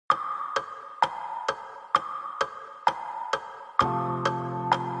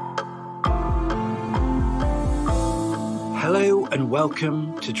Hello and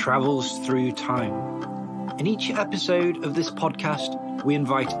welcome to Travels Through Time. In each episode of this podcast, we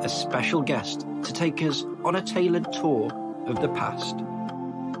invite a special guest to take us on a tailored tour of the past.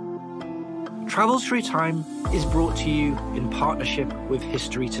 Travels Through Time is brought to you in partnership with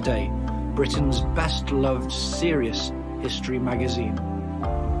History Today, Britain's best-loved serious history magazine.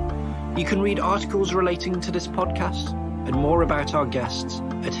 You can read articles relating to this podcast and more about our guests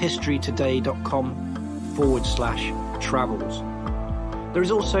at historytoday.com/travels. There is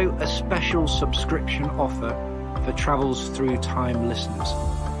also a special subscription offer for Travels Through Time listeners.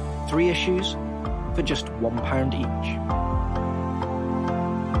 3 issues for just £1 each.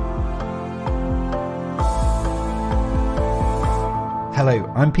 Hello,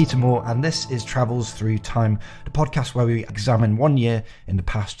 I'm Peter Moore, and this is Travels Through Time, the podcast where we examine 1 year in the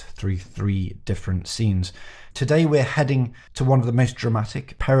past through 3 different scenes. Today we're heading to one of the most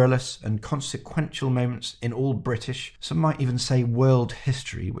dramatic, perilous and consequential moments in all British, some might even say world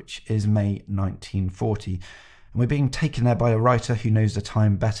history, which is May 1940. And we're being taken there by a writer who knows the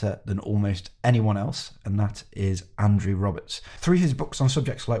time better than almost anyone else, and that is Andrew Roberts. Through his books on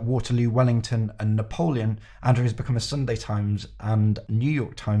subjects like Waterloo, Wellington and Napoleon, Andrew has become a Sunday Times and New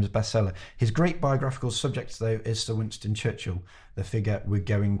York Times bestseller. His great biographical subject, though, is Sir Winston Churchill, the figure we're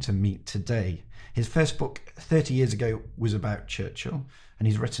going to meet today. His first book, 30 years ago, was about Churchill, and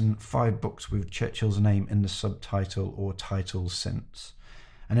he's written 5 books with Churchill's name in the subtitle or titles since.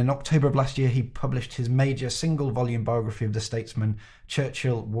 And in October of last year, he published his major single-volume biography of the statesman,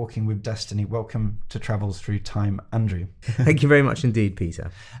 Churchill, Walking with Destiny. Welcome to Travels Through Time, Andrew. Thank you very much indeed, Peter.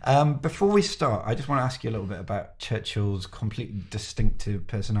 Before we start, I just want to ask you a little bit about Churchill's completely distinctive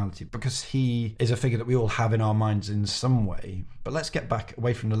personality, because he is a figure that we all have in our minds in some way. But let's get back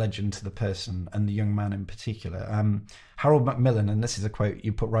away from the legend to the person and the young man in particular. Harold Macmillan, and this is a quote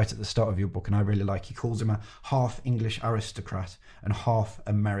you put right at the start of your book, and I really like, he calls him a half English aristocrat and half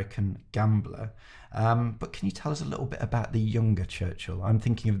American gambler. But can you tell us a little bit about the younger Churchill? I'm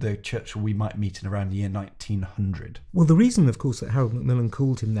thinking of the Churchill we might meet in around the year 1900. Well, the reason, of course, that Harold Macmillan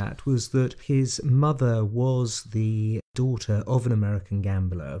called him that was that his mother was the daughter of an American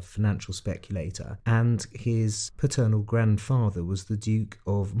gambler, a financial speculator, and his paternal grandfather was the Duke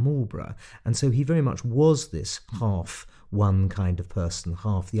of Marlborough. And so he very much was this half one kind of person,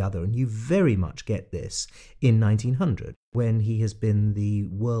 half the other. And you very much get this in 1900, when he has been the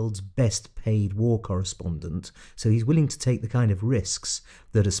world's best paid war correspondent. So he's willing to take the kind of risks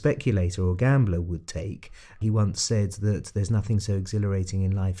that a speculator or gambler would take. He once said that there's nothing so exhilarating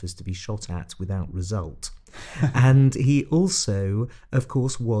in life as to be shot at without result. And he also, of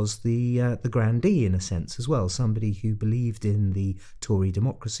course, was the grandee in a sense as well, somebody who believed in the Tory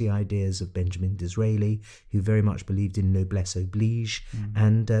democracy ideas of Benjamin Disraeli, who very much believed in noblesse oblige,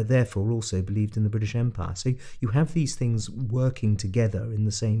 and therefore also believed in the British Empire. So you have these things working together in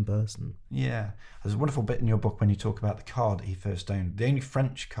the same person. Yeah, there's a wonderful bit in your book when you talk about the car that he first owned, the only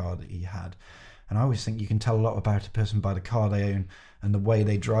French car that he had. And I always think you can tell a lot about a person by the car they own and the way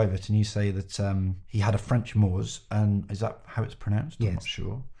they drive it. And you say that he had a French Moors, and is that how it's pronounced? Yes. I'm not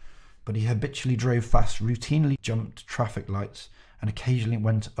sure. But he habitually drove fast, routinely jumped traffic lights, and occasionally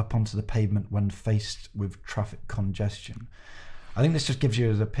went up onto the pavement when faced with traffic congestion. I think this just gives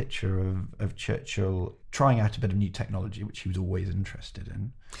you a picture of Churchill trying out a bit of new technology, which he was always interested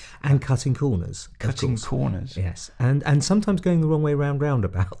in. And cutting corners. Cutting corners. Yes, and sometimes going the wrong way round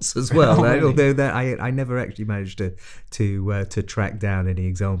roundabouts as well. Oh, really? Although that I never actually managed to track down any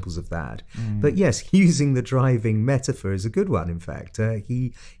examples of that. But yes, using the driving metaphor is a good one. In fact,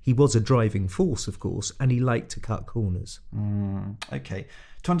 he was a driving force, of course, and he liked to cut corners. Okay.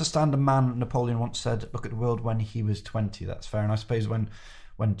 To understand a man, Napoleon once said, look at the world when he was 20. That's fair. And I suppose when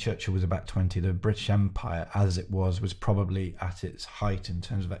Churchill was about 20, the British Empire, as it was probably at its height in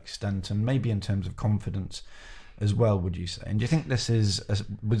terms of extent and maybe in terms of confidence as well, would you say? And do you think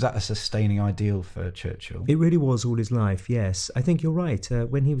was that a sustaining ideal for Churchill? It really was all his life, yes. I think you're right.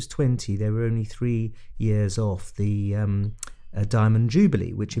 When he was 20, they were only 3 years off the Diamond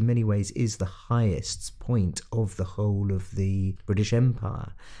Jubilee, which in many ways is the highest point of the whole of the British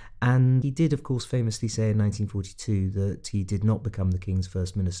Empire. And he did, of course, famously say in 1942 that he did not become the King's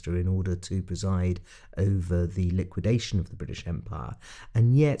First Minister in order to preside over the liquidation of the British Empire.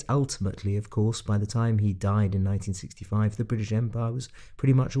 And yet, ultimately, of course, by the time he died in 1965, the British Empire was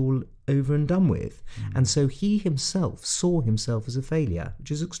pretty much all over and done with. And so he himself saw himself as a failure,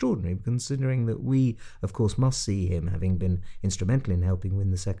 which is extraordinary, considering that we, of course, must see him, having been instrumental in helping win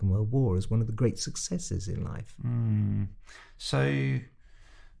the Second World War, as one of the great successes in life. So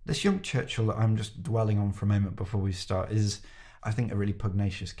this young Churchill that I'm just dwelling on for a moment before we start is, I think, a really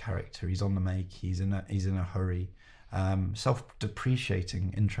pugnacious character. He's on the make. He's in a hurry.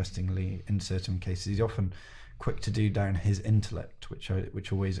 self-depreciating, interestingly, in certain cases. He's often quick to do down his intellect, which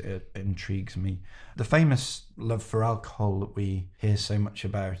always intrigues me. The famous love for alcohol that we hear so much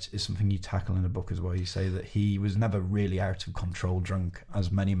about is something you tackle in the book as well. You say that he was never really out of control drunk,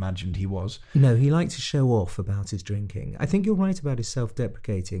 as many imagined he was. No, he liked to show off about his drinking. I think you're right about his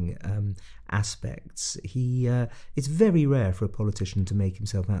self-deprecating aspects. It's very rare for a politician to make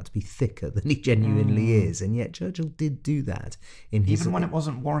himself out to be thicker than he genuinely is, and yet Churchill did do that in his, even when it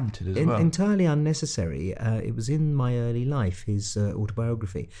wasn't warranted as well. Entirely unnecessary. It was in My Early Life, his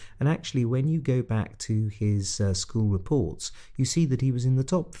autobiography, and actually when you go back to his school reports, you see that he was in the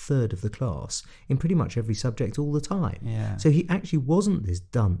top third of the class in pretty much every subject all the time. Yeah. So he actually wasn't this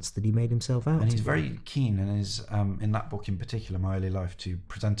dunce that he made himself out. And he's very keen in that book in particular, My Early Life, to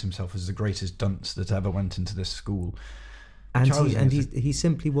present himself as the greatest dunce that ever went into this school. And he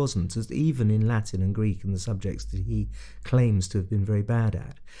simply wasn't, even in Latin and Greek and the subjects that he claims to have been very bad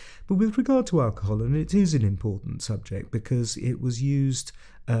at. But with regard to alcohol, and it is an important subject because it was used,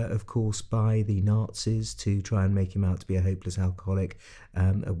 of course, by the Nazis to try and make him out to be a hopeless alcoholic.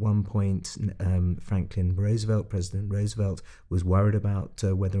 At one point, President Roosevelt, was worried about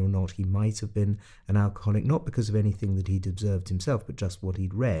whether or not he might have been an alcoholic, not because of anything that he'd observed himself, but just what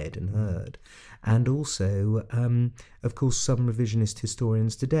he'd read and heard. And also, of course, some revisionist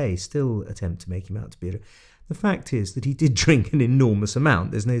historians today still attempt to make him out to be The fact is that he did drink an enormous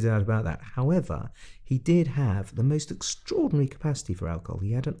amount, there's no doubt about that. However, he did have the most extraordinary capacity for alcohol.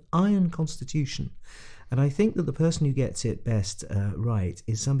 He had an iron constitution. And I think that the person who gets it best right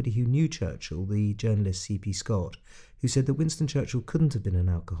is somebody who knew Churchill, the journalist C.P. Scott, who said that Winston Churchill couldn't have been an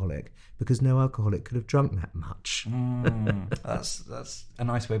alcoholic because no alcoholic could have drunk that much. That's a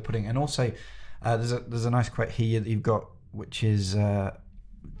nice way of putting it. And also, there's a nice quote here that you've got, which is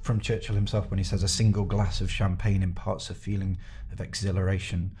from Churchill himself when he says, "A single glass of champagne imparts a feeling of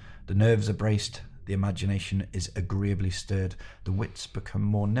exhilaration. The nerves are braced, the imagination is agreeably stirred, the wits become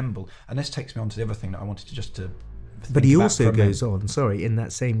more nimble." And this takes me on to the other thing that I wanted to But he also goes on, in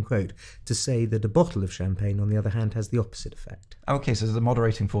that same quote, to say that a bottle of champagne, on the other hand, has the opposite effect. Okay, so there's a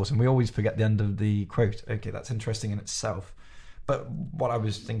moderating force, and we always forget the end of the quote. Okay, that's interesting in itself. But what I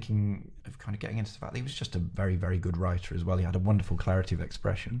was thinking of kind of getting into the fact that he was just a very, very good writer as well. He had a wonderful clarity of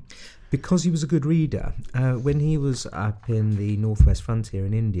expression. Because he was a good reader. When he was up in the northwest frontier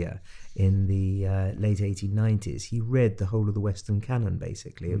in India in the late 1890s, he read the whole of the Western canon,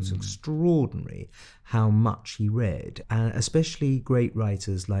 basically. It was extraordinary how much he read, especially great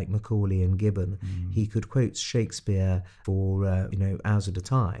writers like Macaulay and Gibbon. He could quote Shakespeare for hours at a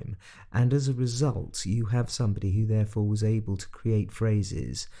time. And as a result, you have somebody who therefore was able to create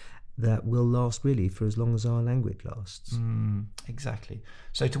phrases that will last really for as long as our language lasts. Exactly.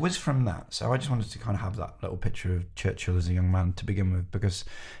 So to whiz from that, so I just wanted to kind of have that little picture of Churchill as a young man to begin with, because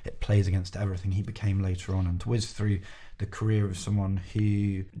it plays against everything he became later on, and to whiz through the career of someone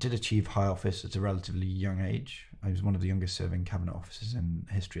who did achieve high office at a relatively young age. He was one of the youngest serving cabinet officers in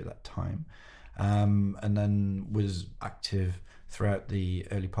history at that time, and then was active throughout the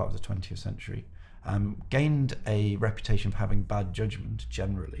early part of the 20th century. Gained a reputation for having bad judgment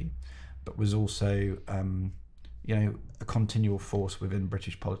generally, but was also, a continual force within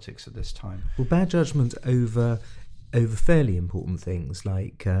British politics at this time. Well, bad judgment over fairly important things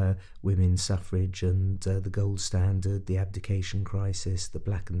like women's suffrage and the gold standard, the abdication crisis, the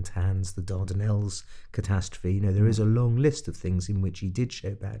Black and Tans, the Dardanelles catastrophe. There is a long list of things in which he did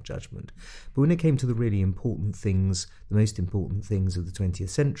show bad judgment. But when it came to the really important things, the most important things of the 20th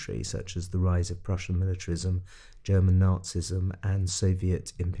century, such as the rise of Prussian militarism, German Nazism and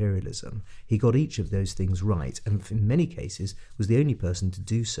Soviet imperialism, he got each of those things right, and in many cases was the only person to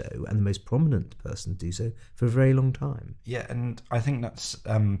do so and the most prominent person to do so for a very long time. Yeah, and I think that's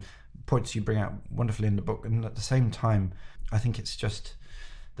points you bring out wonderfully in the book, and at the same time I think it's just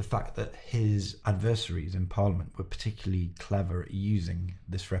the fact that his adversaries in Parliament were particularly clever at using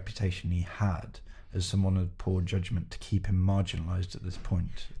this reputation he had as someone of poor judgment to keep him marginalised at this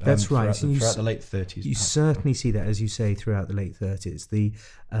point. That's right. Throughout the late 30s. You certainly see that, as you say, throughout the late 30s.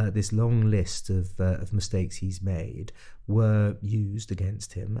 This long list of mistakes he's made were used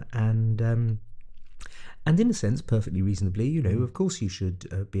against him, and in a sense, perfectly reasonably. Of course, you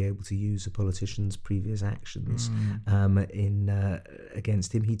should be able to use a politician's previous actions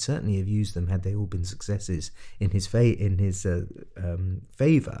against him. He'd certainly have used them had they all been successes in his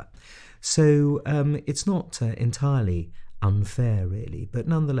favour. So it's not entirely unfair, really. But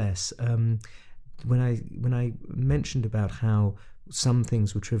nonetheless, when I mentioned about how some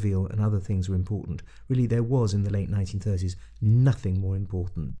things were trivial and other things were important, really there was in the late 1930s nothing more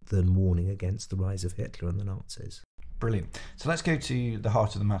important than warning against the rise of Hitler and the Nazis. Brilliant. So let's go to the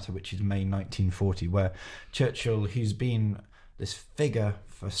heart of the matter, which is May 1940, where Churchill, who's been this figure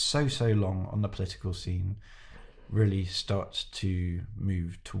for so long on the political scene, really starts to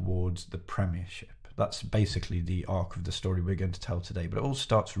move towards the premiership. That's basically the arc of the story we're going to tell today. But it all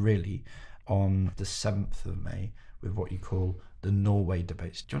starts really on the 7th of May with what you call the Norway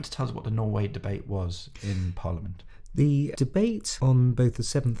Debate. Do you want to tell us what the Norway Debate was in Parliament? The debate on both the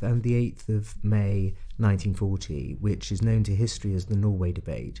 7th and the 8th of May 1940, which is known to history as the Norway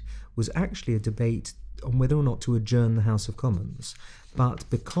Debate, was actually a debate on whether or not to adjourn the House of Commons. But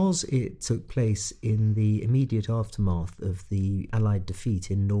because it took place in the immediate aftermath of the Allied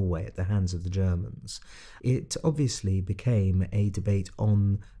defeat in Norway at the hands of the Germans, it obviously became a debate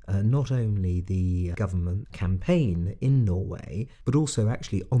on not only the government campaign in Norway, but also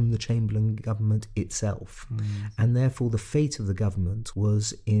actually on the Chamberlain government itself. And therefore the fate of the government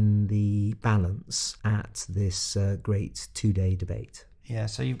was in the balance at this great two-day debate. Yeah,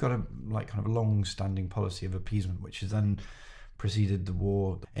 so you've got a long-standing policy of appeasement, which has then preceded the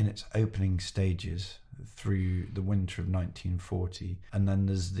war in its opening stages through the winter of 1940. And then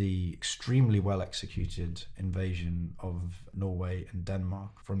there's the extremely well-executed invasion of Norway and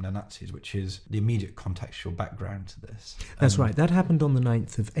Denmark from the Nazis, which is the immediate contextual background to this. That's right. That happened on the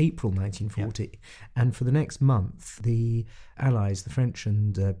 9th of April 1940. Yeah. And for the next month, the Allies, the French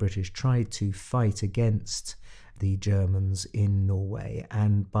and British, tried to fight against the Germans in Norway.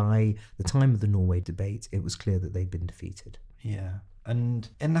 And by the time of the Norway Debate, it was clear that they'd been defeated. Yeah. And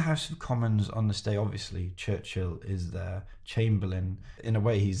in the House of Commons on this day, obviously, Churchill is there. Chamberlain, in a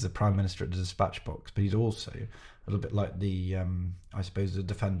way, he's the Prime Minister at the dispatch box, but he's also a little bit like the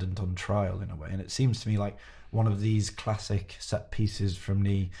defendant on trial in a way. And it seems to me like one of these classic set pieces from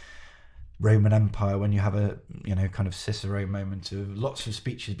the Roman Empire when you have a, kind of Cicero moment of lots of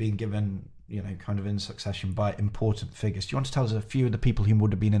speeches being given, kind of in succession by important figures. Do you want to tell us a few of the people who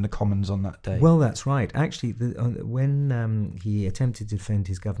would have been in the Commons on that day? Well, that's right. Actually, when he attempted to defend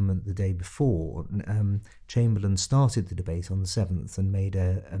his government the day before, Chamberlain started the debate on the 7th and made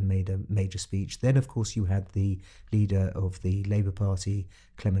a major speech. Then, of course, you had the leader of the Labour Party,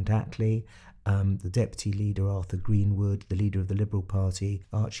 Clement Attlee, the deputy leader, Arthur Greenwood, the leader of the Liberal Party,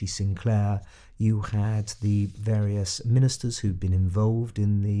 Archie Sinclair. You had the various ministers who'd been involved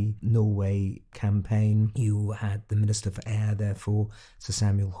in the Norway campaign. You had the Minister for Air, therefore, Sir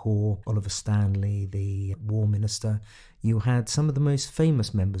Samuel Hoare, Oliver Stanley, the War Minister. You had some of the most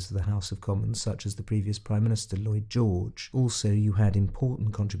famous members of the House of Commons, such as the previous Prime Minister, Lloyd George. Also, you had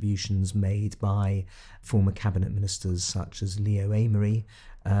important contributions made by former cabinet ministers, such as Leo Amery.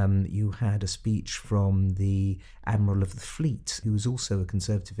 You had a speech from the Admiral of the Fleet, who was also a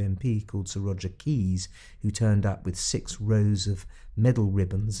Conservative MP called Sir Roger Keyes, who turned up with 6 rows of medal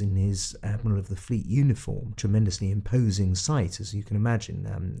ribbons in his Admiral of the Fleet uniform. Tremendously imposing sight, as you can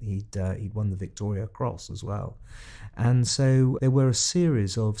imagine. He'd won the Victoria Cross as well. And so there were a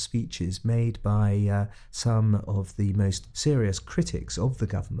series of speeches made by some of the most serious critics of the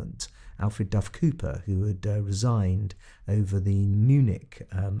government. Alfred Duff Cooper, who had resigned over the Munich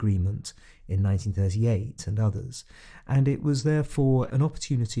agreement in 1938, and others. And it was therefore an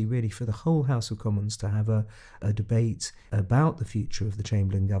opportunity really for the whole House of Commons to have a debate about the future of the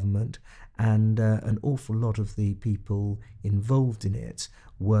Chamberlain government, and an awful lot of the people involved in it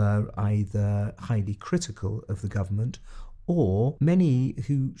were either highly critical of the government, or many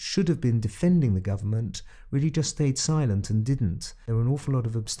who should have been defending the government really just stayed silent and didn't. There were an awful lot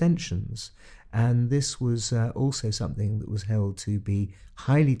of abstentions, and this was also something that was held to be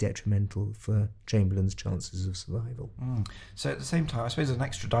highly detrimental for Chamberlain's chances of survival. So at the same time, I suppose there's an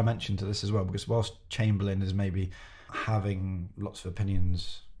extra dimension to this as well, because whilst Chamberlain is maybe having lots of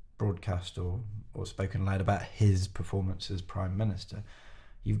opinions broadcast or spoken aloud about his performance as Prime Minister,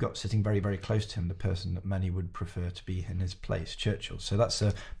 you've got sitting very, very close to him the person that many would prefer to be in his place, Churchill. So that's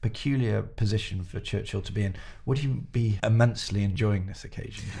a peculiar position for Churchill to be in. Would he be immensely enjoying this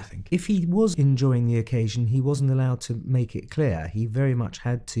occasion, do you think? If he was enjoying the occasion, he wasn't allowed to make it clear. He very much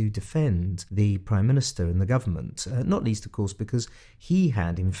had to defend the Prime Minister and the government, not least, of course, because he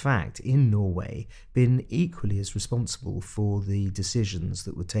had, in fact, in Norway, been equally as responsible for the decisions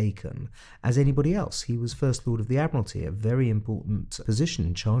that were taken as anybody else. He was First Lord of the Admiralty, a very important position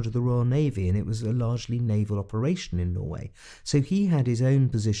in charge of the Royal Navy, and it was a largely naval operation in Norway. So he had his own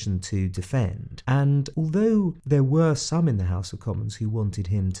position to defend. And although there were some in the House of Commons who wanted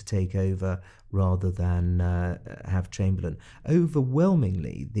him to take over rather than have Chamberlain.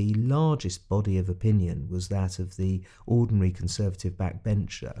 Overwhelmingly, the largest body of opinion was that of the ordinary Conservative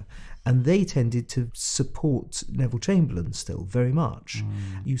backbencher, and they tended to support Neville Chamberlain still very much.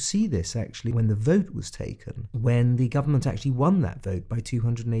 You see this actually when the vote was taken, when the government actually won that vote by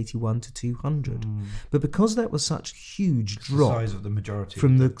 281 to 200. But because that was such a huge drop the size of the majority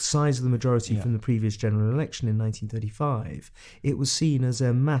from the size of the majority from the previous general election in 1935, it was seen as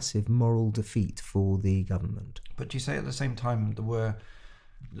a massive moral defeat for the government. But do you say at the same time there were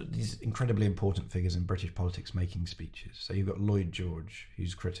these incredibly important figures in British politics making speeches? So you've got Lloyd George,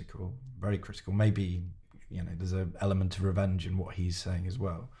 who's critical, very critical. Maybe, there's an element of revenge in what he's saying as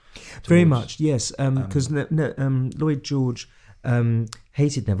well. Very much, yes, because Lloyd George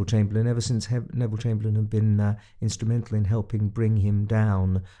hated Neville Chamberlain ever since Neville Chamberlain had been instrumental in helping bring him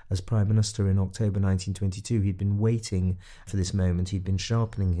down as Prime Minister in October 1922. He'd been waiting for this moment. He'd been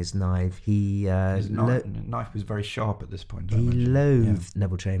sharpening his knife. His knife was very sharp at this point. He loathed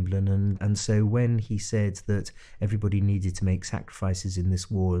Neville Chamberlain, and so when he said that everybody needed to make sacrifices in this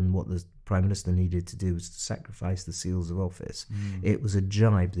war and what the Prime Minister needed to do was to sacrifice the seals of office, it was a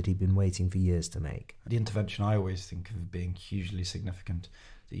jibe that he'd been waiting for years to make. The intervention I always think of being hugely significant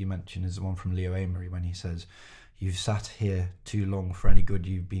that you mentioned is the one from Leo Amery when he says, "You've sat here too long for any good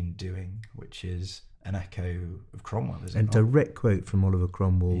you've been doing," which is an echo of Cromwell, isn't it? A direct quote from Oliver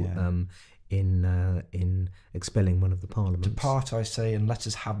Cromwell in expelling one of the parliaments. "Depart, I say, and let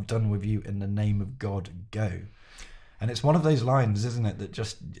us have done with you in the name of God, go." And it's one of those lines, isn't it, that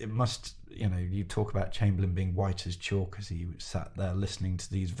just, it must, you talk about Chamberlain being white as chalk as he sat there listening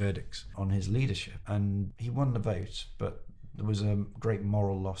to these verdicts on his leadership. And he won the vote, but there was a great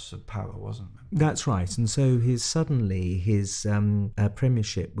moral loss of power, wasn't there? That's right. And so his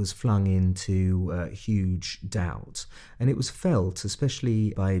premiership was flung into huge doubt. And it was felt,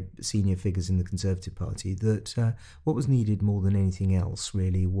 especially by senior figures in the Conservative Party, that what was needed more than anything else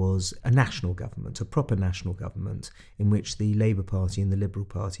really was a national government, a proper national government in which the Labour Party and the Liberal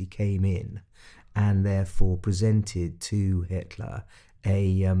Party came in and therefore presented to Hitler a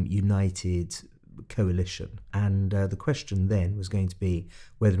united coalition. And the question then was going to be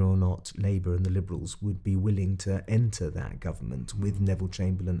whether or not Labour and the Liberals would be willing to enter that government with Neville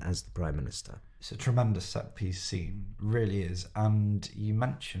Chamberlain as the Prime Minister. It's a tremendous set-piece scene, really is. And you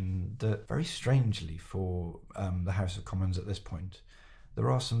mentioned that, very strangely for the House of Commons at this point, there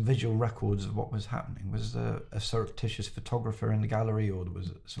are some visual records of what was happening. Was there a surreptitious photographer in the gallery, or was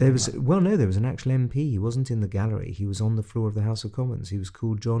it something there was an actual MP. He wasn't in the gallery. He was on the floor of the House of Commons. He was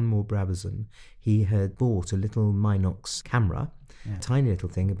called John Moore Brabazon. He had bought a little Minox camera, a tiny little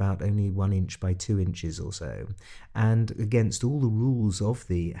thing about only 1 inch by 2 inches or so. And against all the rules of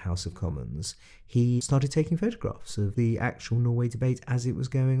the House of Commons, he started taking photographs of the actual Norway debate as it was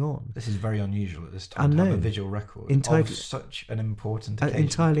going on. This is very unusual at this time, to have a visual record of such an important occasion.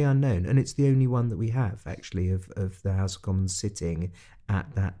 Entirely unknown, and it's the only one that we have, actually, of the House of Commons sitting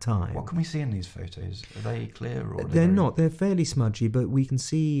at that time. What can we see in these photos? Are they clear? Or they're not. They're fairly smudgy, but we can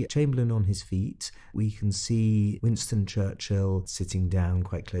see Chamberlain on his feet. We can see Winston Churchill sitting down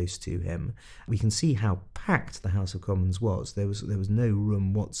quite close to him. We can see how packed the House of Commons was. There was no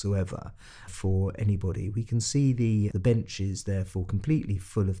room whatsoever for anybody. We can see the benches, therefore, completely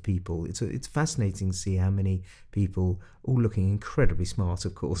full of people. It's fascinating to see how many people, all looking incredibly smart,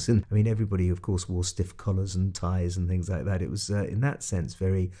 of course. And I mean, everybody, of course, wore stiff collars and ties and things like that. It was, in that sense,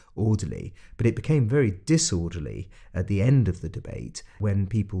 very orderly. But it became very disorderly at the end of the debate when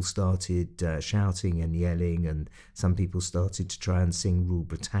people started shouting and yelling, and some people started to try and sing Rule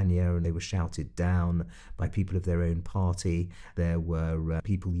Britannia, and they were shouted down by people of their own party. There were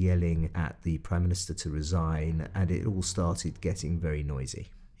people yelling at the Prime Minister to resign, and it all started getting very noisy.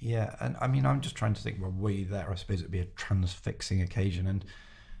 Yeah, and I mean, I'm just trying to think, well, were you there? I suppose it'd be a transfixing occasion,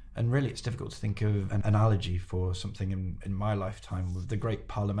 and really it's difficult to think of an analogy for something in my lifetime with the great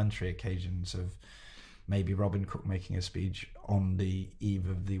parliamentary occasions of maybe Robin Cook making a speech on the eve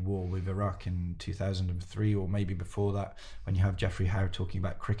of the war with Iraq in 2003, or maybe before that when you have Geoffrey Howe talking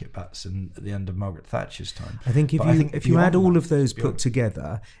about cricket bats and at the end of Margaret Thatcher's time. I think if you add all of those put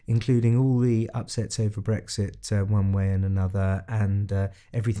together, including all the upsets over Brexit one way and another, and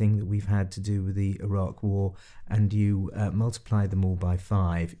everything that we've had to do with the Iraq war, and you multiply them all by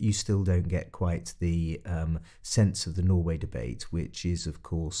 5, you still don't get quite the sense of the Norway debate, which is, of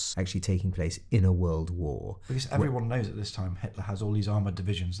course, actually taking place in a world war. Because everyone knows at this time Hitler has all these armoured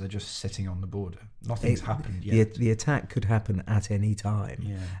divisions. They're just sitting on the border. Nothing's happened yet. The attack could happen at any time.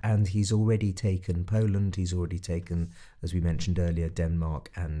 Yeah. And he's already taken Poland. He's already taken, as we mentioned earlier,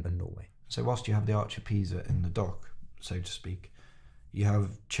 Denmark and Norway. So whilst you have the Archer Pisa in the dock, so to speak, you have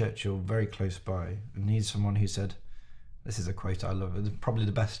Churchill very close by, and he's someone who said, this is a quote I love, it's probably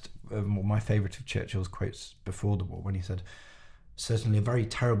the best, my favourite of Churchill's quotes before the war, when he said, certainly a very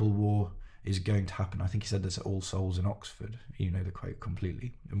terrible war is going to happen. I think he said this at All Souls in Oxford, you know the quote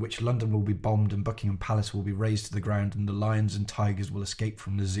completely, in which London will be bombed and Buckingham Palace will be razed to the ground and the lions and tigers will escape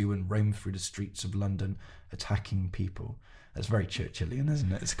from the zoo and roam through the streets of London attacking people. That's very Churchillian,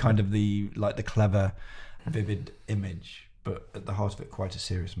 isn't it? It's kind of the clever, vivid image, but at the heart of it, quite a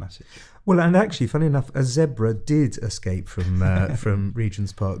serious message. Well, and actually, funny enough, a zebra did escape from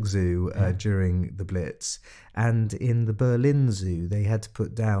Regent's Park Zoo during the Blitz. And in the Berlin Zoo, they had to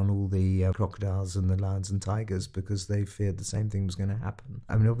put down all the crocodiles and the lions and tigers because they feared the same thing was going to happen.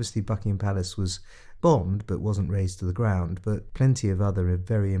 I mean, obviously, Buckingham Palace was bombed but wasn't razed to the ground, but plenty of other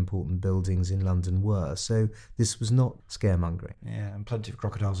very important buildings in London were. So this was not scaremongering. Yeah, and plenty of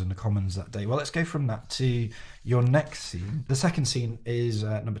crocodiles in the Commons that day. Well, let's go from that to your next scene. The second scene is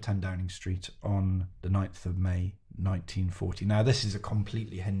number 10 Downing Street on the 9th of May 1940. Now, this is a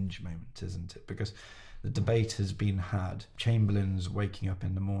completely hinge moment, isn't it? Because the debate has been had. Chamberlain's waking up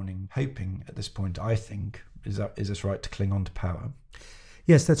in the morning, hoping at this point, I think, is this right, to cling on to power?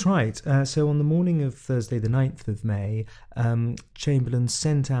 Yes, that's right. So on the morning of Thursday, the 9th of May, Chamberlain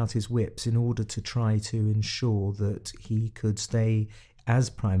sent out his whips in order to try to ensure that he could stay as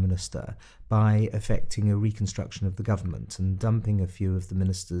Prime Minister by effecting a reconstruction of the government and dumping a few of the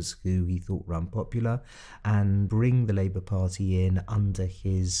ministers who he thought were unpopular and bring the Labour Party in under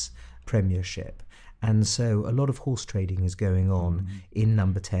his premiership. And so a lot of horse trading is going on in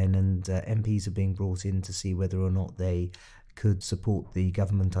number 10, and MPs are being brought in to see whether or not they could support the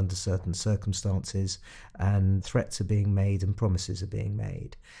government under certain circumstances, and threats are being made and promises are being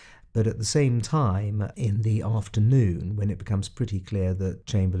made. But at the same time, in the afternoon, when it becomes pretty clear that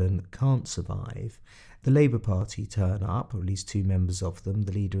Chamberlain can't survive, the Labour Party turn up, or at least two members of them,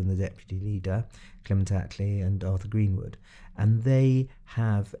 the leader and the deputy leader, Clement Attlee and Arthur Greenwood, and they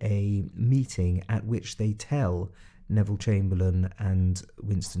have a meeting at which they tell Neville Chamberlain and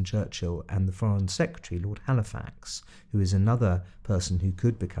Winston Churchill and the Foreign Secretary, Lord Halifax, who is another person who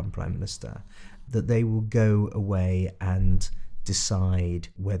could become Prime Minister, that they will go away and decide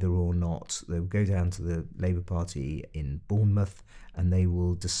whether or not they will go down to the Labour Party in Bournemouth and they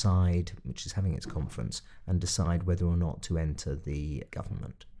will decide, which is having its conference, and decide whether or not to enter the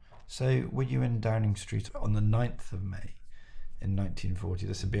government. So were you in Downing Street on the 9th of May in 1940?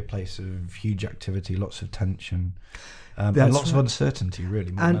 This would be a place of huge activity, lots of tension, and lots of uncertainty,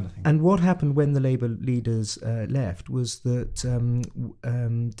 really, more than anything. And what happened when the Labour leaders left was that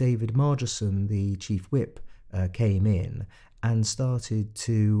David Margerson, the chief whip, came in and started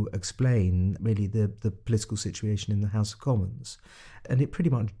to explain really the political situation in the House of Commons. And it pretty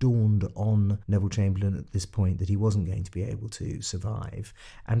much dawned on Neville Chamberlain at this point that he wasn't going to be able to survive.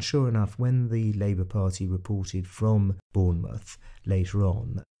 And sure enough, when the Labour Party reported from Bournemouth later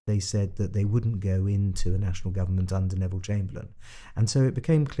on, they said that they wouldn't go into a national government under Neville Chamberlain. And so it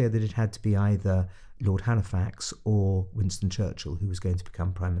became clear that it had to be either Lord Halifax or Winston Churchill who was going to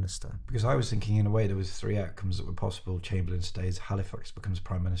become Prime Minister. Because I was thinking, in a way, there was three outcomes that were possible. Chamberlain stays, Halifax becomes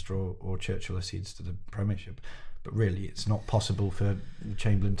Prime Minister, or Churchill accedes to the Premiership. But really, it's not possible for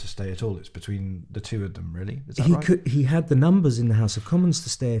Chamberlain to stay at all. It's between the two of them, really. Is that right? He had the numbers in the House of Commons to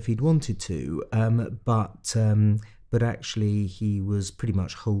stay if he'd wanted to, but actually he was pretty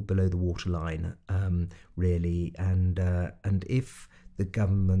much hold below the waterline, really. And if the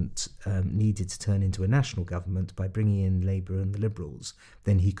government needed to turn into a national government by bringing in Labour and the Liberals,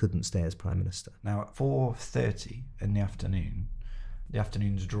 then he couldn't stay as Prime Minister. Now, at 4:30 in the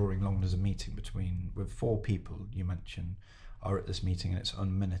afternoon's drawing long as a meeting with four people you mention are at this meeting, and it's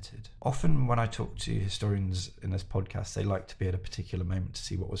unminuted. Often when I talk to historians in this podcast, they like to be at a particular moment to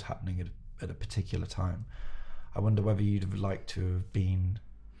see what was happening at a particular time. I wonder whether you'd have liked to have been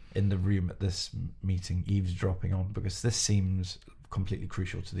in the room at this meeting, eavesdropping on, because this seems completely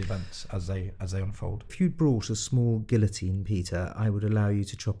crucial to the events as they unfold. If you'd brought a small guillotine, Peter, I would allow you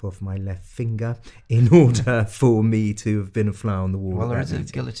to chop off my left finger in order for me to have been a fly on the wall. Well, there is a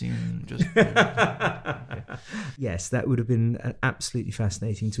guillotine just... Yes, that would have been absolutely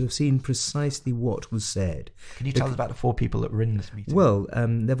fascinating to have seen precisely what was said. Can you tell us about the four people that were in this meeting? Well,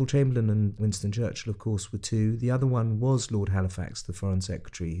 Neville Chamberlain and Winston Churchill, of course, were two. The other one was Lord Halifax, the Foreign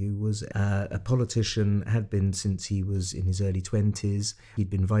Secretary, who was a politician, had been since he was in his early 20s.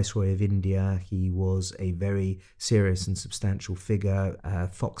 He'd been Viceroy of India. He was a very serious and substantial figure,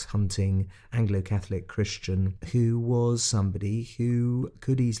 fox hunting, Anglo-Catholic Christian, who was somebody who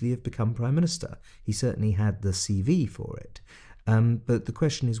could easily have become Prime Minister. He certainly had the CV for it. But the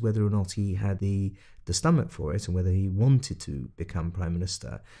question is whether or not he had the stomach for it, and whether he wanted to become Prime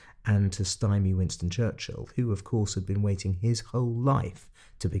Minister and to stymie Winston Churchill, who of course had been waiting his whole life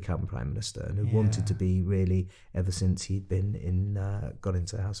to become Prime Minister and had wanted to be really ever since he'd been got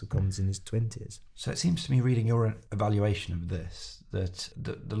into the House of Commons in his 20s. So it seems to me, reading your evaluation of this, that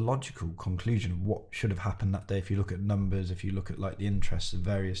the logical conclusion of what should have happened that day, if you look at numbers, if you look at like the interests of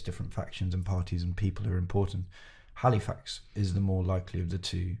various different factions and parties and people who are important, Halifax is the more likely of the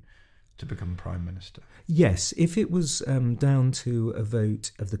two to become Prime Minister. Yes, if it was down to a vote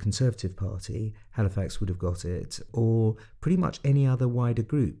of the Conservative Party, Halifax would have got it, or pretty much any other wider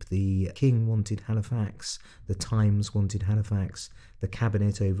group. The King wanted Halifax, the Times wanted Halifax, the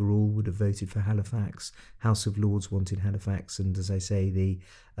Cabinet overall would have voted for Halifax, House of Lords wanted Halifax, and as I say, the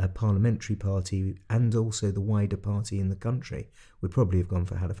Parliamentary Party and also the wider party in the country would probably have gone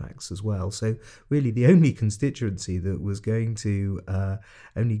for Halifax as well. So really the only constituency that was going to,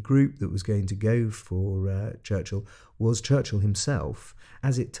 only group that was going to go for Churchill was Churchill himself.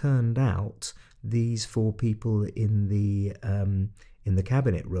 As it turned out, these four people in the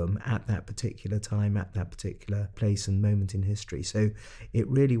cabinet room at that particular time, at that particular place and moment in history. So it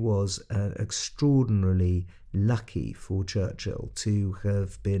really was extraordinarily lucky for Churchill to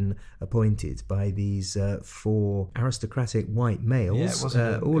have been appointed by these four aristocratic white males. Yeah,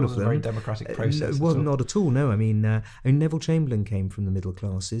 it wasn't a very democratic process. Well, not at all, no. I mean, Neville Chamberlain came from the middle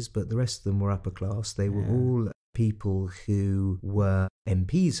classes, but the rest of them were upper class. They were all people who were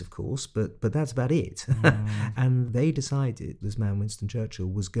MPs, of course, but that's about it. And they decided this man, Winston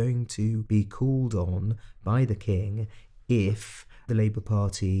Churchill, was going to be called on by the King if the Labour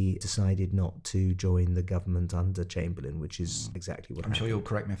Party decided not to join the government under Chamberlain, which is exactly what happened. I'm sure you'll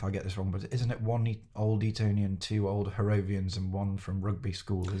correct me if I get this wrong, but isn't it one old Etonian, two old Harrovians, and one from rugby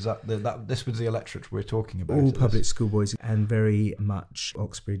school? Is that this was the electorate we're talking about? All public school boys and very much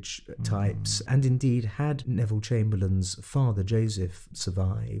Oxbridge types. And indeed, had Neville Chamberlain's father, Joseph,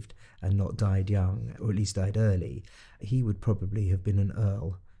 survived and not died young, or at least died early, he would probably have been an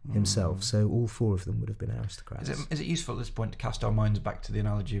earl himself. So all four of them would have been aristocrats. Is it useful at this point to cast our minds back to the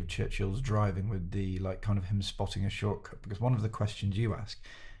analogy of Churchill's driving, with the kind of him spotting a shortcut? Because one of the questions you ask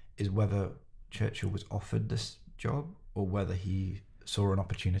is whether Churchill was offered this job or whether he saw an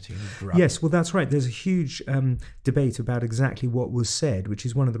opportunity and grabbed it. Yes, well, that's right. There's a huge debate about exactly what was said, which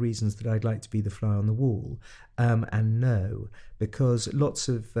is one of the reasons that I'd like to be the fly on the wall. And no, because lots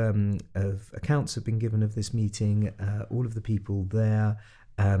of accounts have been given of this meeting. All of the people there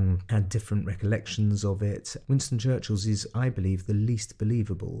had different recollections of it. Winston Churchill's is, I believe, the least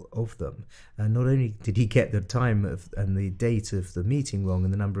believable of them. Not only did he get the time and the date of the meeting wrong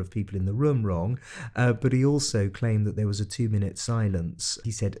and the number of people in the room wrong, but he also claimed that there was a 2-minute silence. He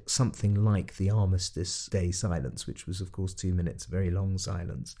said something like the Armistice Day silence, which was, of course, 2 minutes, a very long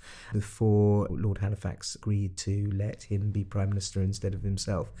silence, before Lord Halifax agreed to let him be Prime Minister instead of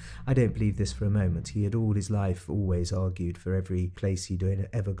himself. I don't believe this for a moment. He had all his life always argued for every place he'd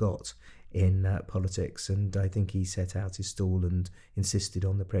ever got in politics, and I think he set out his stall and insisted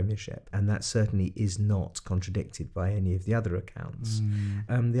on the premiership, and that certainly is not contradicted by any of the other accounts.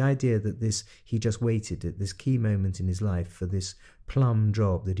 The idea that he just waited at this key moment in his life for this plum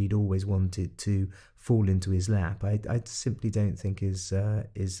job that he'd always wanted to fall into his lap, I simply don't think is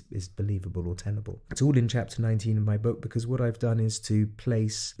believable or tenable. It's all in chapter 19 of my book, because what I've done is to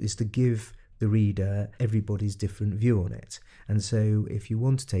give the reader everybody's different view on it. And so if you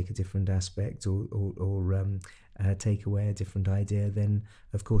want to take a different aspect or take away a different idea, then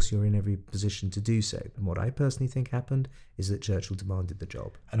of course you're in every position to do so. And what I personally think happened is that Churchill demanded the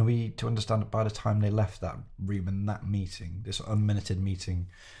job. And are we to understand that by the time they left that room and that meeting, this unminuted meeting,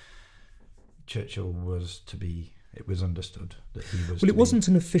 Churchill was to be... It was understood that he was... Well, it wasn't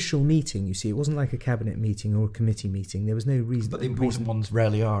an official meeting, you see. It wasn't like a cabinet meeting or a committee meeting. There was no reason... But the important ones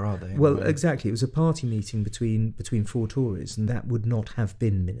rarely are they? Well, exactly. It was a party meeting between four Tories, and that would not have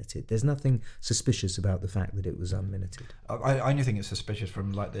been minuted. There's nothing suspicious about the fact that it was unminuted. I only think it's suspicious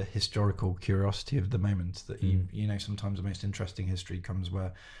from like the historical curiosity of the moment, that you know, sometimes the most interesting history comes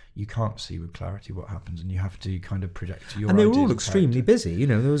where you can't see with clarity what happens, and you have to kind of project your ideas. And they were all extremely busy. You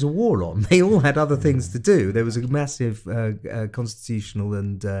know, there was a war on. They all had other things to do. There was a massive constitutional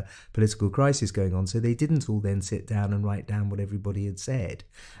and political crisis going on, so they didn't all then sit down and write down what everybody had said.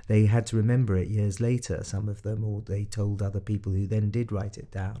 They had to remember it years later, some of them, or they told other people who then did write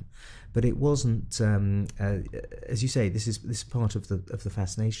it down. But it wasn't, as you say, this is part of the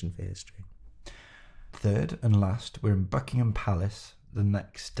fascination for history. Third and last, we're in Buckingham Palace the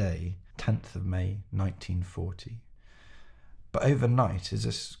next day, 10th of May 1940. But overnight, is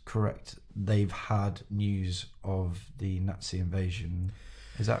this correct? They've had news of the Nazi invasion.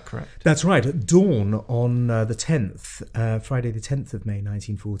 Is that correct? That's right. At dawn on the 10th, Friday the 10th of May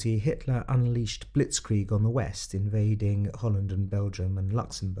 1940, Hitler unleashed blitzkrieg on the west, invading Holland and Belgium and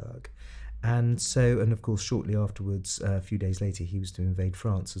Luxembourg. And of course, shortly afterwards, a few days later, he was to invade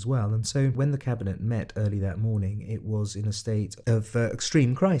France as well. And so when the cabinet met early that morning, it was in a state of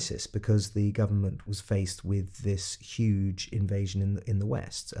extreme crisis because the government was faced with this huge invasion in the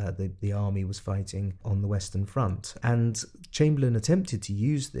West. The army was fighting on the Western Front. And Chamberlain attempted to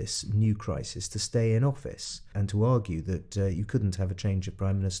use this new crisis to stay in office and to argue that you couldn't have a change of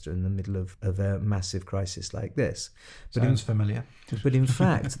prime minister in the middle of a massive crisis like this. Sounds familiar. But in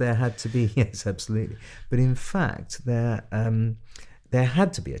fact, there had to be, yes, absolutely. But in fact, there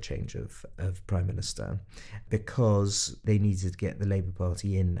had to be a change of prime minister because they needed to get the Labour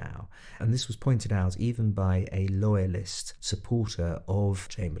Party in now. And this was pointed out even by a loyalist supporter of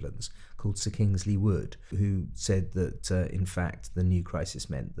Chamberlain's called Sir Kingsley Wood, who said that, in fact, the new crisis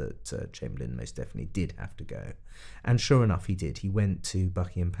meant that Chamberlain most definitely did have to go. And sure enough, he did. He went to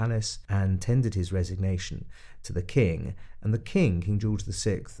Buckingham Palace and tendered his resignation to the King. And the King, King George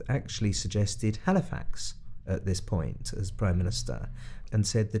VI, actually suggested Halifax at this point as Prime Minister and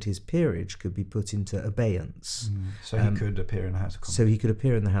said that his peerage could be put into abeyance. So he could appear in the House of Commons. So he could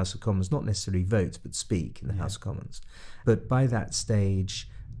appear in the House of Commons, not necessarily vote, but speak in the House of Commons. But by that stage,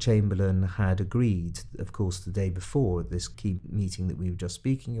 Chamberlain had agreed, of course, the day before this key meeting that we were just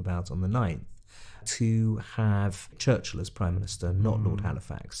speaking about on the 9th, to have Churchill as Prime Minister, not Lord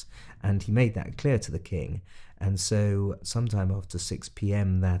Halifax. And he made that clear to the King. And so sometime after 6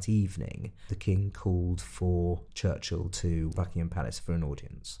 p.m. that evening, the King called for Churchill to Buckingham Palace for an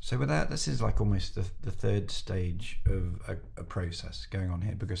audience. So with that, this is like almost the third stage of a process going on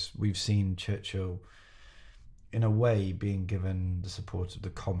here, because we've seen Churchill, in a way, being given the support of the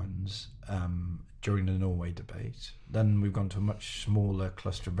Commons during the Norway Debate. Then we've gone to a much smaller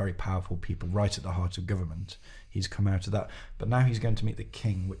cluster of very powerful people right at the heart of government. He's come out of that. But now he's going to meet the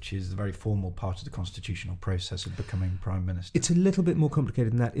King, which is the very formal part of the constitutional process of becoming Prime Minister. It's a little bit more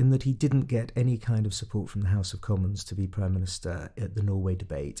complicated than that, in that he didn't get any kind of support from the House of Commons to be Prime Minister at the Norway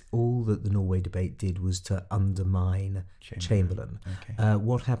Debate. All that the Norway Debate did was to undermine Chamberlain. Okay.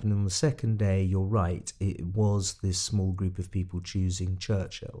 What happened on the second day, you're right, it was this small group of people choosing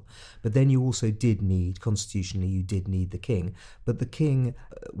Churchill. But then you also did need, constitutionally, you did need the King. But the King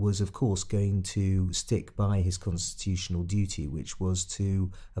was, of course, going to stick by his constitutional duty, which was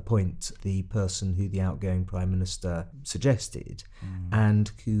to appoint the person who the outgoing Prime Minister suggested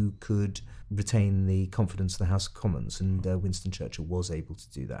and who could retain the confidence of the House of Commons, and Winston Churchill was able to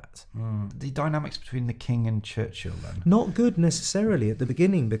do that. The dynamics between the King and Churchill, then? Not good necessarily at the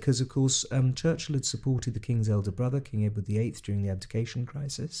beginning, because, of course, Churchill had supported the King's elder brother, King Edward VIII, during the abdication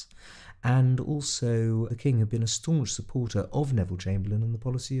crisis, and also the King had been a staunch supporter of Neville Chamberlain and the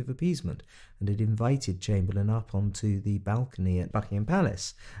policy of appeasement, and had invited Chamberlain up onto the balcony at Buckingham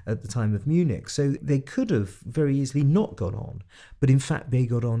Palace at the time of Munich. So they could have very easily not got on, but in fact they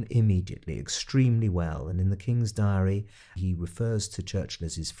got on immediately, extremely well. And in the King's diary, he refers to Churchill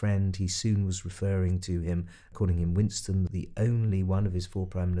as his friend. He soon was referring to him, calling him Winston, the only one of his 4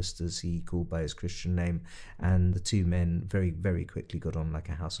 prime ministers he called by his Christian name, and the two men very, very quickly got on like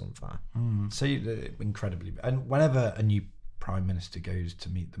a house on fire. So incredibly. And whenever a new Prime Minister goes to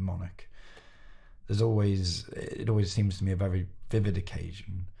meet the monarch, it always seems to me a very vivid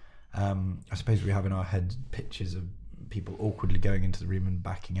occasion. I suppose we have in our head pictures of people awkwardly going into the room and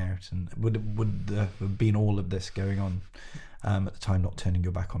backing out, and would there have been all of this going on at the time, not turning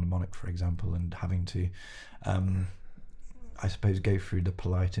your back on the monarch, for example, and having to I suppose go through the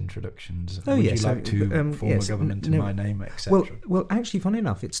polite introductions. Would you like to form a government in my name, etc.? Well, actually, funny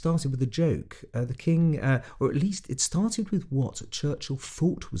enough, it started with a joke. The King, or at least it started with what Churchill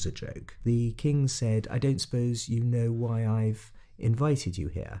thought was a joke. The King said, "I don't suppose you know why I've invited you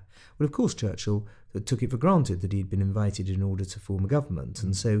here." Well, of course, Churchill took it for granted that he'd been invited in order to form a government,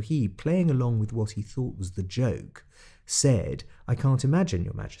 and so he, playing along with what he thought was the joke, said, "I can't imagine,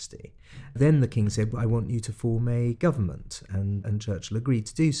 Your Majesty." Then the King said, "I want you to form a government," and Churchill agreed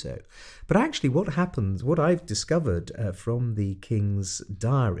to do so. But actually what happened, what I've discovered from the King's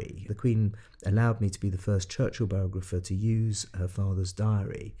diary, the Queen allowed me to be the first Churchill biographer to use her father's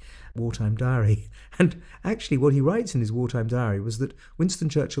diary, wartime diary, and actually what he writes in his wartime diary was that Winston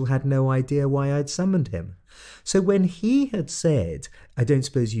Churchill had no idea why I'd summoned him. So when he had said, "I don't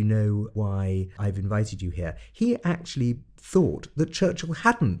suppose you know why I've invited you here," he actually thought that Churchill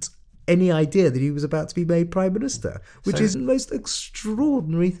hadn't any idea that he was about to be made Prime Minister, which is the most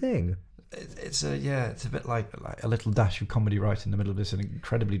extraordinary thing. It's a bit like a little dash of comedy right in the middle of this, an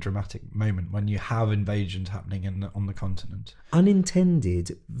incredibly dramatic moment when you have invasions happening on the continent.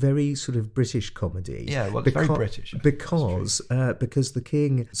 Unintended, very sort of British comedy. Yeah, well, it's very British. Because the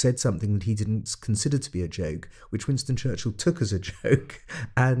king said something that he didn't consider to be a joke, which Winston Churchill took as a joke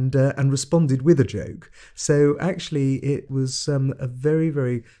and responded with a joke. So actually, it was a very,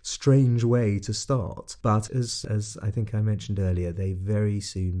 very strange way to start. But as I think I mentioned earlier, they very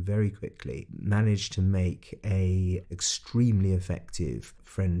soon, very quickly managed to make a extremely effective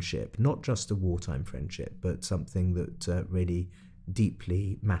friendship, not just a wartime friendship, but something that really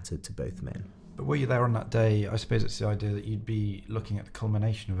deeply mattered to both men. But were you there on that day? I suppose it's the idea that you'd be looking at the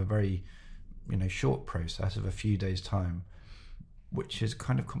culmination of a very, short process of a few days' time, which has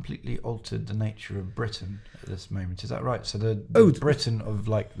kind of completely altered the nature of Britain at this moment. Is that right? So the Britain of,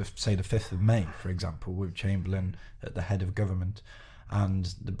 say, the 5th of May, for example, with Chamberlain at the head of government,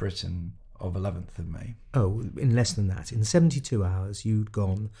 and the Britain of 11th of May. Oh, in less than that. In 72 hours, you'd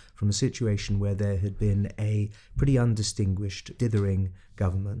gone from a situation where there had been a pretty undistinguished, dithering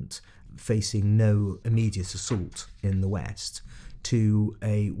government facing no immediate assault in the West to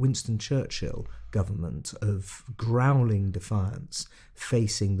a Winston Churchill government of growling defiance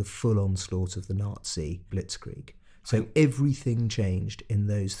facing the full onslaught of the Nazi blitzkrieg. So everything changed in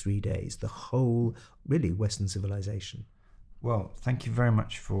those 3 days, the whole, really, Western civilization. Well, thank you very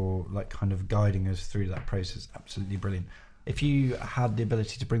much for kind of guiding us through that process. Absolutely brilliant. If you had the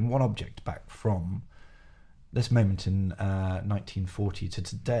ability to bring one object back from this moment in 1940 to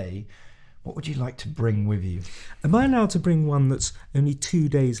today, what would you like to bring with you? Am I allowed to bring one that's only 2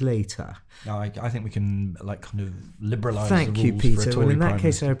 days later? No, I think we can kind of liberalise the rules. Thank you, Peter. For a Tory well, in that Prime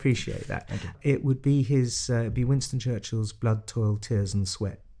case, Minister. I appreciate that. It would be be Winston Churchill's blood, toil, tears and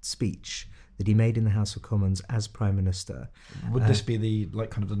sweat speech that he made in the House of Commons as Prime Minister. Would this be the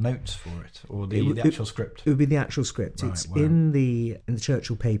kind of the notes for it, or the actual script? It would be the actual script. Right, it's wow. in the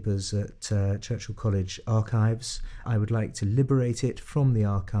Churchill papers at Churchill College archives. I would like to liberate it from the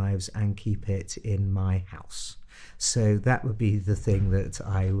archives and keep it in my house. So that would be the thing that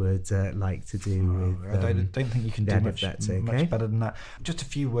I would like to do with. I don't think you can do much better than that. Just a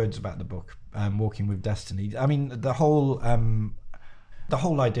few words about the book, Walking with Destiny. I mean, the whole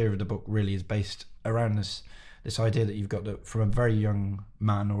idea of the book really is based around this idea that you've got that from a very young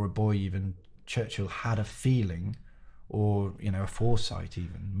man or a boy even, Churchill had a feeling, or a foresight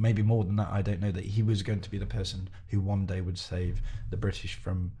even, maybe more than that, I don't know, that he was going to be the person who one day would save the British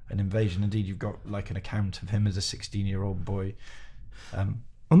from an invasion. Indeed, you've got an account of him as a 16-year-old boy. On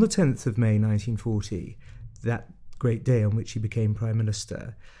the 10th of May 1940, that great day on which he became Prime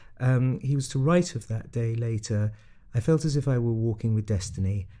Minister, he was to write of that day later, "I felt as if I were walking with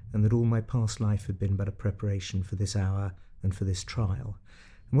destiny, and that all my past life had been but a preparation for this hour and for this trial."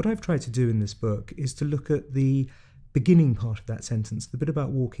 And what I've tried to do in this book is to look at the beginning part of that sentence, the bit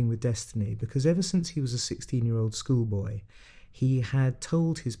about walking with destiny, because ever since he was a 16-year-old schoolboy, he had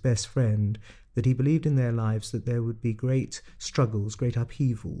told his best friend that he believed in their lives that there would be great struggles, great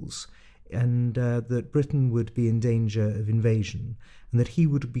upheavals, and that Britain would be in danger of invasion, and that he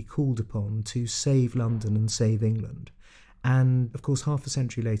would be called upon to save London and save England. And, of course, half a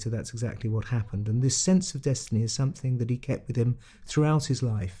century later, that's exactly what happened. And this sense of destiny is something that he kept with him throughout his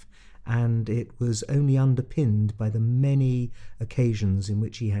life, and it was only underpinned by the many occasions in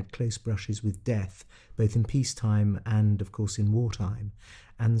which he had close brushes with death, both in peacetime and, of course, in wartime.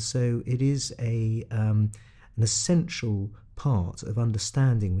 And so it is an essential part of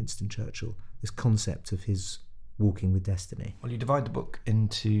understanding Winston Churchill, this concept of his walking with destiny. Well, you divide the book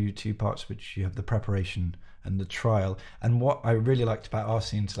into two parts, which you have the preparation and the trial. And what I really liked about our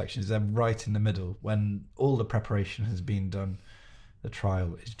scene selection is they're right in the middle. When all the preparation has been done, the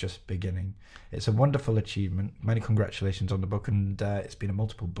trial is just beginning. It's a wonderful achievement. Many congratulations on the book, and it's been a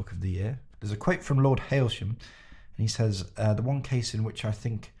multiple book of the year. There's a quote from Lord Hailsham, and he says, "The one case in which I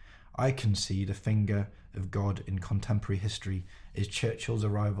think I can see the finger of God in contemporary history is Churchill's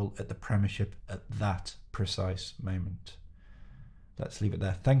arrival at the premiership at that precise moment." Let's leave it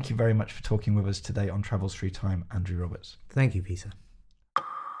there. Thank you very much for talking with us today on Travels Through Time, Andrew Roberts. Thank you, Peter.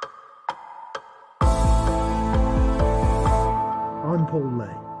 I'm Paul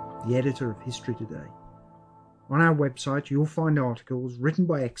Lay, the editor of History Today. On our website, you'll find articles written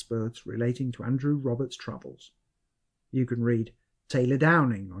by experts relating to Andrew Roberts' travels. You can read Taylor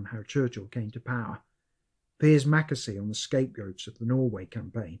Downing on how Churchill came to power, Piers Mackesy on the scapegoats of the Norway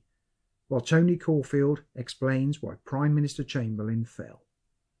campaign, while Tony Caulfield explains why Prime Minister Chamberlain fell.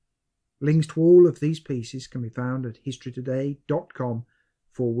 Links to all of these pieces can be found at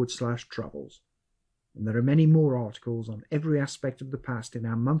historytoday.com/travels. and there are many more articles on every aspect of the past in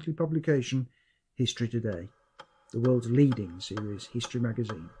our monthly publication, History Today, the world's leading series history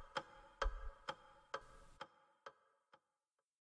magazine.